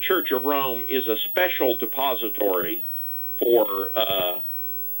that the Church of Rome is a special depository for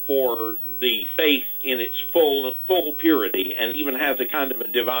the faith in its full purity, and even has a kind of a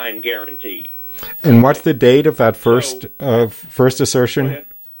divine guarantee. And what's the date of that first assertion?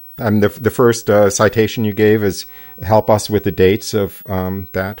 The first citation you gave is help us with the dates of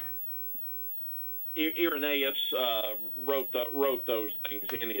that. Irenaeus wrote those things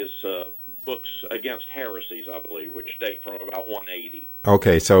in his books against heresies, I believe, which date from about 180.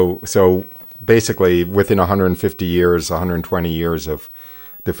 Okay, so basically within 150 years, 120 years of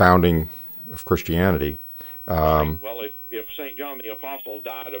the founding of Christianity. Right. Well, if St. John the Apostle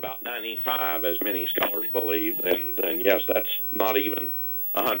died about 95, as many scholars believe, then yes, that's not even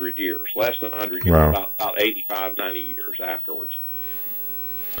 100 years, less than 100 years, wow. about 85, 90 years afterwards.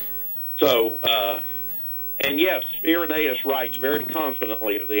 So, and yes, Irenaeus writes very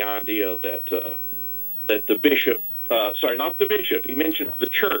confidently of the idea that the bishop, not the bishop, he mentions the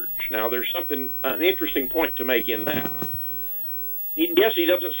church. Now, there's an interesting point to make in that. He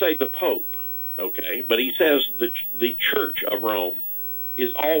doesn't say the Pope, okay, but he says the Church of Rome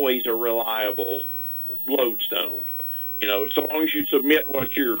is always a reliable lodestone. So long as you submit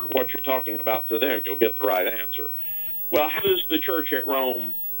what you're talking about to them, you'll get the right answer. Well, how does the Church at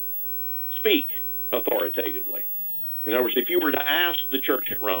Rome speak authoritatively? In other words, if you were to ask the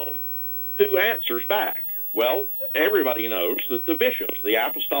Church at Rome, who answers back? Well, everybody knows that the bishops, the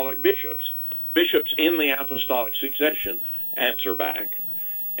apostolic bishops in the apostolic succession answer back.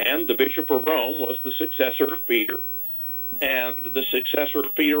 And the Bishop of Rome was the successor of Peter. And the successor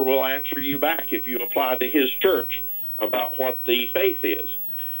of Peter will answer you back if you apply to his church about what the faith is.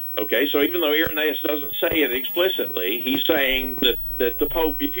 Okay, so even though Irenaeus doesn't say it explicitly, he's saying that the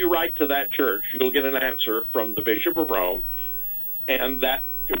Pope, if you write to that church, you'll get an answer from the Bishop of Rome, and that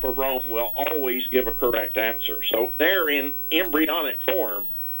Bishop of Rome will always give a correct answer. So there in embryonic form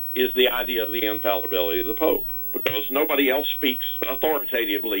is the idea of the infallibility of the Pope, because nobody else speaks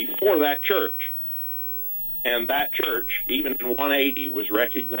authoritatively for that church. And that church, even in 180, was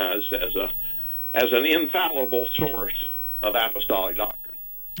recognized as an infallible source of apostolic doctrine.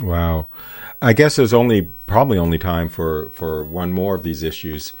 Wow. I guess there's probably only time for one more of these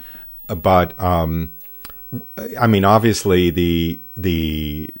issues. But, obviously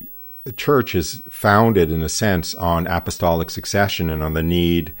the church is founded, in a sense, on apostolic succession and on the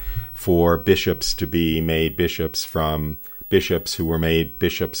need for bishops to be made bishops from bishops who were made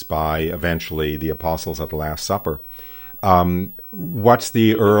bishops by, eventually, the apostles at the Last Supper. What's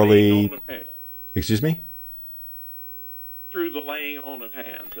the early... Excuse me? Through the laying on of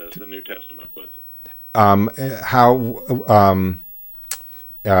hands, as the New Testament puts it.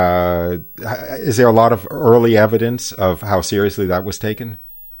 Is there a lot of early evidence of how seriously that was taken?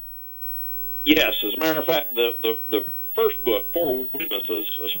 Yes. As a matter of fact, the first book, Four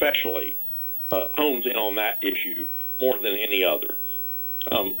Witnesses especially, hones in on that issue more than any other.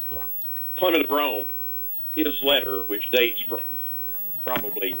 Clement of Rome, his letter, which dates from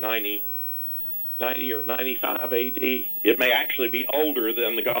probably 90 or 95 A.D. It may actually be older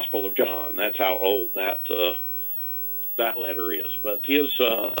than the Gospel of John. That's how old that letter is. But his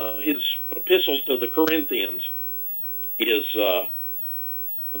epistles to the Corinthians is a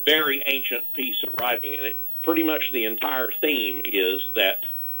very ancient piece of writing, and pretty much the entire theme is that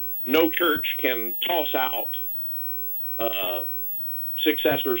no church can toss out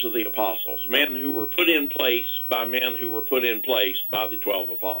successors of the apostles, men who were put in place by men who were put in place by the 12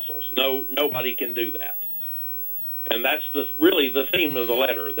 apostles. Nobody can do that. And that's really the theme of the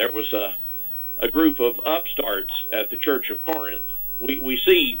letter. There was a group of upstarts at the Church of Corinth. We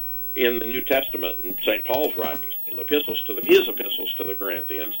see in the New Testament, in St. Paul's writings, his epistles to the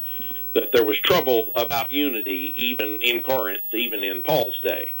Corinthians, that there was trouble about unity even in Corinth, even in Paul's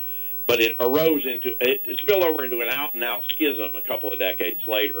day. But it spilled over into an out-and-out schism a couple of decades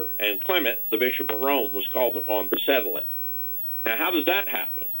later, and Clement, the Bishop of Rome, was called upon to settle it. Now, how does that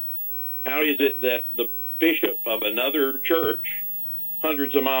happen? How is it that the bishop of another church,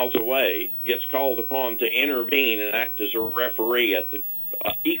 hundreds of miles away, gets called upon to intervene and act as a referee at the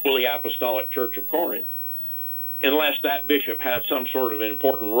equally apostolic Church of Corinth, unless that bishop has some sort of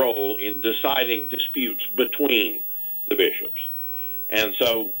important role in deciding disputes between the bishops? And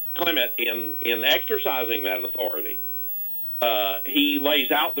so Clement, in exercising that authority, he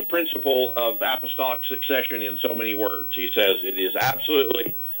lays out the principle of apostolic succession in so many words. He says it is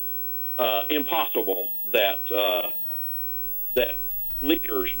absolutely impossible that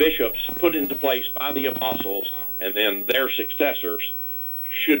leaders, bishops, put into place by the apostles and then their successors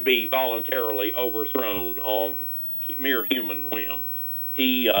should be voluntarily overthrown on mere human whim.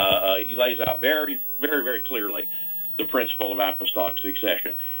 He lays out very, very, very clearly the principle of apostolic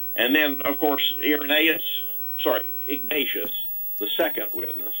succession. And then, of course, Ignatius, the second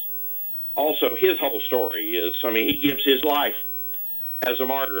witness, also his whole story is, he gives his life as a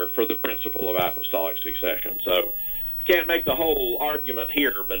martyr for the principle of apostolic succession. So I can't make the whole argument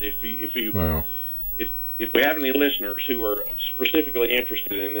here, but if we have any listeners who are specifically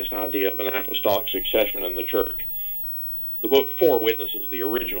interested in this idea of an apostolic succession in the church, the book Four Witnesses, the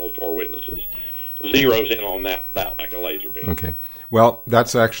original Four Witnesses, zeroes in on that like a laser beam. Okay. Well,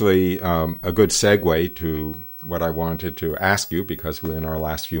 that's actually a good segue to what I wanted to ask you, because we're in our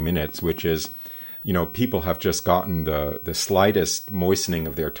last few minutes, which is, people have just gotten the slightest moistening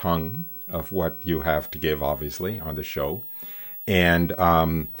of their tongue of what you have to give, obviously, on the show. And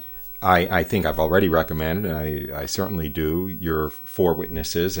I think I've already recommended, and I certainly do, your Four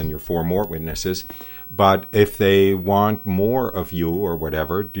Witnesses and your Four More Witnesses. But if they want more of you or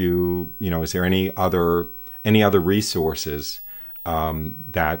whatever, is there any other resources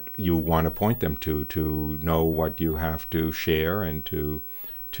that you want to point them to know what you have to share and to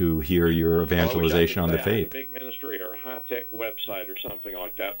hear your evangelization on the faith? A big ministry or a high-tech website or something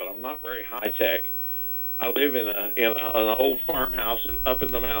like that, but I'm not very high-tech. I live in an old farmhouse up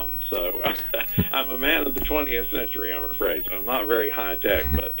in the mountains, so I'm a man of the 20th century, I'm afraid, so I'm not very high-tech.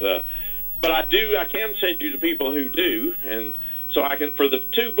 But I can send you to people who do, and so I can, for the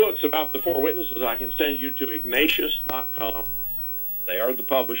two books about the Four Witnesses, I can send you to Ignatius.com. They are the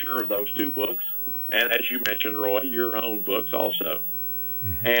publisher of those two books, and as you mentioned, Roy, your own books also.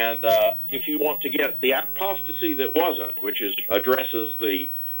 Mm-hmm. And if you want to get the apostasy that wasn't, which addresses the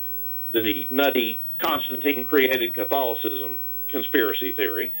nutty Constantine created Catholicism conspiracy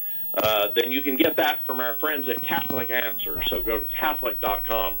theory, then you can get that from our friends at Catholic Answers. So go to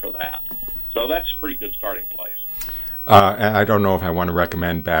Catholic.com for that. So that's a pretty good starting place. I don't know if I want to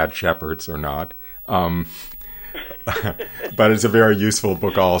recommend Bad Shepherds or not. But it's a very useful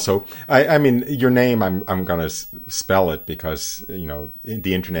book also. I mean, your name, I'm going to spell it because,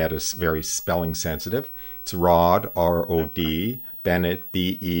 the internet is very spelling sensitive. It's Rod, R-O-D, Bennett,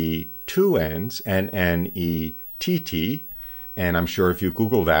 B-E, 2 N's, N-N-E-T-T. And I'm sure if you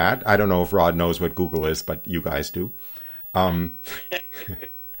Google that, I don't know if Rod knows what Google is, but you guys do. I'm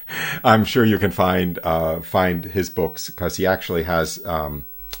sure you can find his books, because he actually has...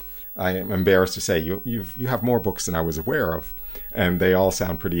 I am embarrassed to say you have more books than I was aware of, and they all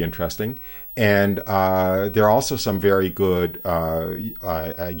sound pretty interesting. And there are also some very good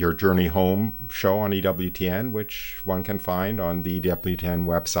Your Journey Home show on EWTN, which one can find on the EWTN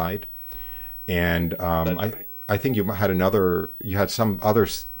website. And I think you had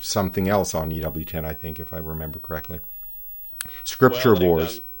something else on EWTN, I think, if I remember correctly. Scripture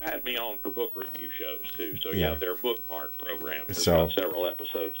Wars. Had me on for book review shows too, so yeah, they're bookmark programs. There's got several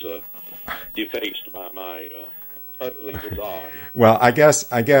episodes defaced by my ugly design. Well, I guess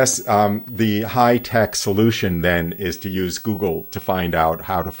the high-tech solution then is to use Google to find out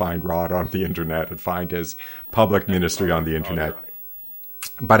how to find Rod on the internet and find his public ministry on the internet. Right.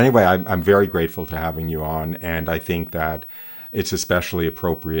 But anyway, I'm very grateful to having you on, and I think that it's especially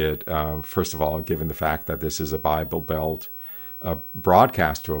appropriate, first of all, given the fact that this is a Bible Belt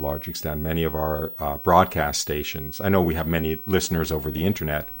broadcast to a large extent. Many of our broadcast stations, I know we have many listeners over the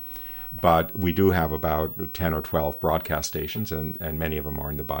internet, but we do have about 10 or 12 broadcast stations, and many of them are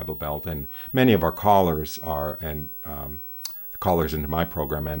in the Bible Belt. And many of our callers are, and the callers into my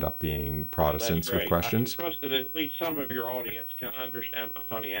program end up being Protestants with questions. I trust that at least some of your audience can understand my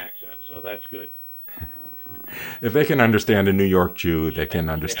funny accent, so that's good. If they can understand a New York Jew, they can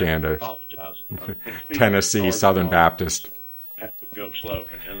understand a Tennessee Southern Baptist. I have to go slow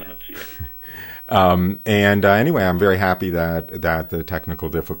and enunciate. Anyway, I'm very happy that the technical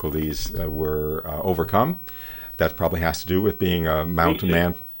difficulties were overcome. That probably has to do with being a mountain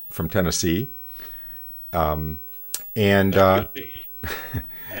man from Tennessee. I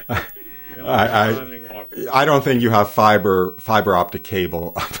don't think you have fiber optic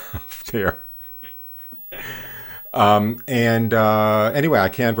cable up there. Anyway, I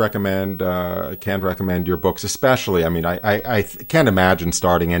can't recommend your books, especially. I mean, I can't imagine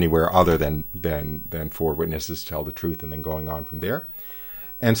starting anywhere other than Four Witnesses Tell the Truth and then going on from there.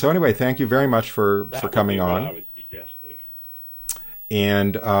 And so, anyway, thank you very much for coming on. I would suggest to.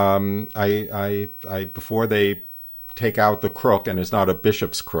 And I before they take out the crook, and it's not a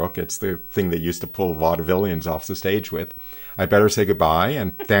bishop's crook, it's the thing they used to pull vaudevillians off the stage with, I better say goodbye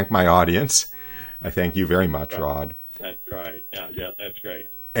and thank my audience. I thank you very much, Rod. That's right. Yeah, that's great.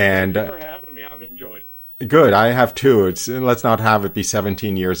 And thank you for having me. I've enjoyed it. Good. I have too. Let's not have it be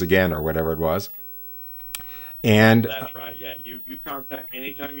 17 years again or whatever it was. And that's right. Yeah, you contact me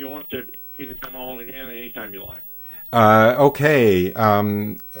anytime you want to. Either come on again anytime you like. Okay.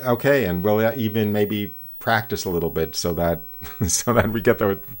 Okay, and we'll even maybe practice a little bit so that we get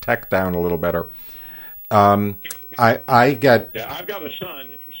the tech down a little better. I've got a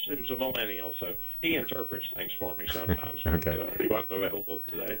son who's a millennial, so he interprets things for me sometimes. Okay. He wasn't available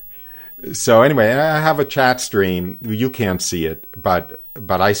today. So anyway, I have a chat stream. You can't see it, but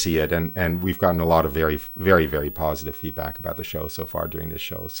I see it, and we've gotten a lot of very, very, very positive feedback about the show so far during this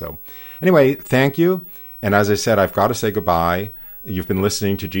show. So anyway, thank you. And as I said, I've got to say goodbye. You've been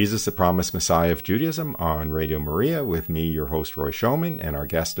listening to Jesus, the Promised Messiah of Judaism on Radio Maria with me, your host, Roy Schoeman, and our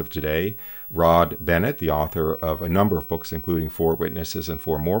guest of today, Rod Bennett, the author of a number of books, including Four Witnesses and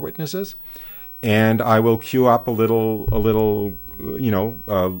Four More Witnesses. And I will cue up a little,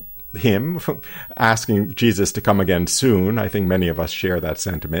 hymn asking Jesus to come again soon. I think many of us share that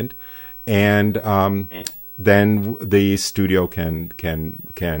sentiment. And then the studio can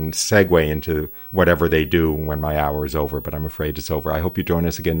segue into whatever they do when my hour is over, but I'm afraid it's over. I hope you join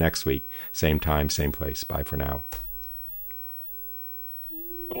us again next week. Same time, same place. Bye for now.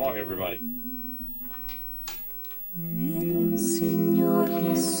 So long, everybody. Ven, Señor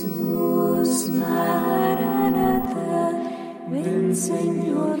Jesús, Maranatha. Ven,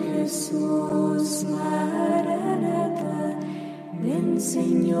 Señor Jesús, Maranatha. Ven,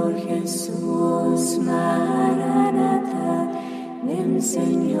 Señor Jesús, Maranatha. Ven,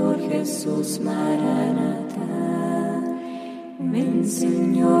 Señor Jesús, Maranatha. Ven,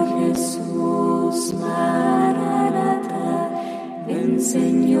 Señor Jesús, Maranatha. Ven,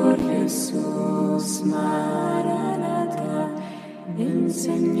 Señor Jesús, Maranatha. Ven,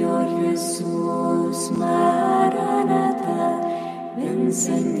 Señor Jesús, Maranatha. Ven,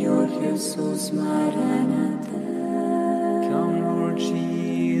 Señor Jesús, Maranatha. Come, Lord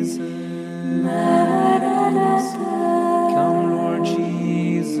Jesus. Maranatha. Come, Lord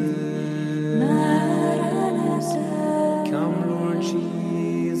Jesus. Maranatha. Come, Lord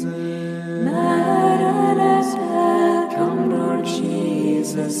Jesus. Maranatha. Come, Lord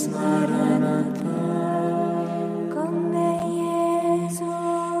Jesus. Maranatha. Come, Jesus.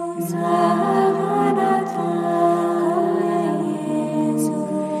 Maranatha. Jesus.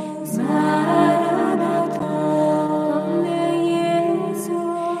 Maranatha. Come,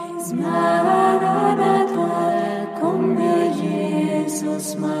 Jesus. Maranatha. Come, Jesus.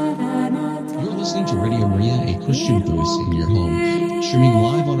 Maranatha. You're listening to Radio Maria, a Christian voice in your home. Streaming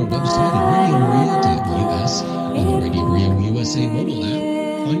live on our website at radiomaria.us and the Radio Maria USA mobile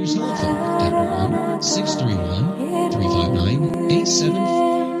app on your cell phone at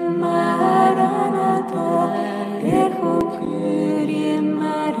 1-631-359-87. Maranatha, Requiem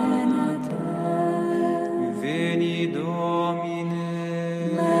Maranatha. Veni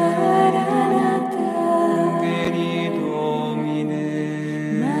Domine. Maranatha, Veni Domine.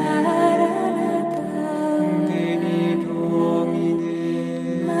 Maranatha, Veni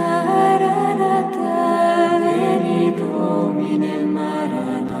Domine. Maranatha, Veni Domine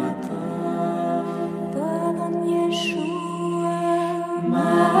Maranatha. Don Yeshua,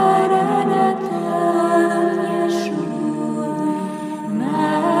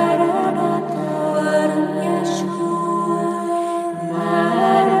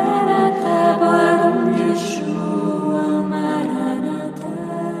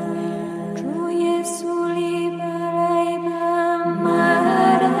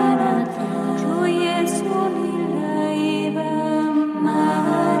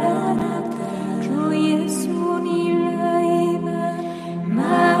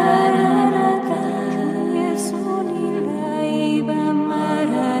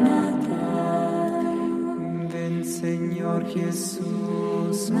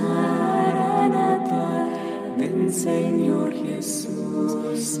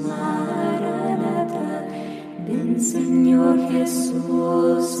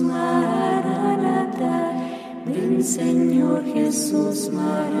 Jesús, Maranatha. Ven, Señor Jesús,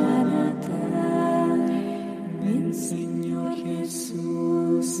 Maranatha. Ven, Señor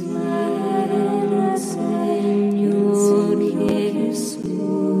Jesús, Maranatha. Señor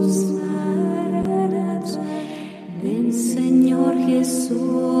Jesús, Maranatha. Ven, Señor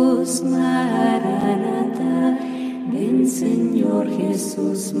Jesús, Maranatha. Ven, Señor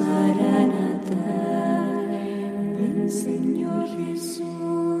Jesús, Maranatha. Ven, Señor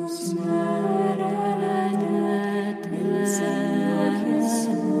Jesús, Maranatha. Ven, Señor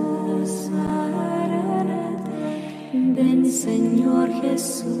Jesús, Maranatha. Ven, Señor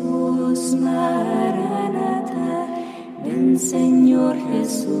Jesús, Maranatha. Ven, Señor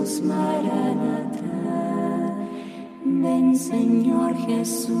Jesús, Maranatha. Ven, Señor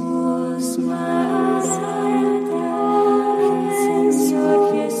Jesús, Maranatha. Ven,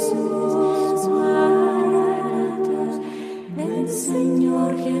 Señor Jesús, Maranatha. Ven,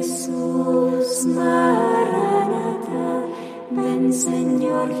 Señor Jesús, Maranatha. Ven,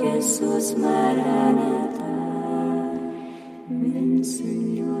 Señor Jesús, Maranatha.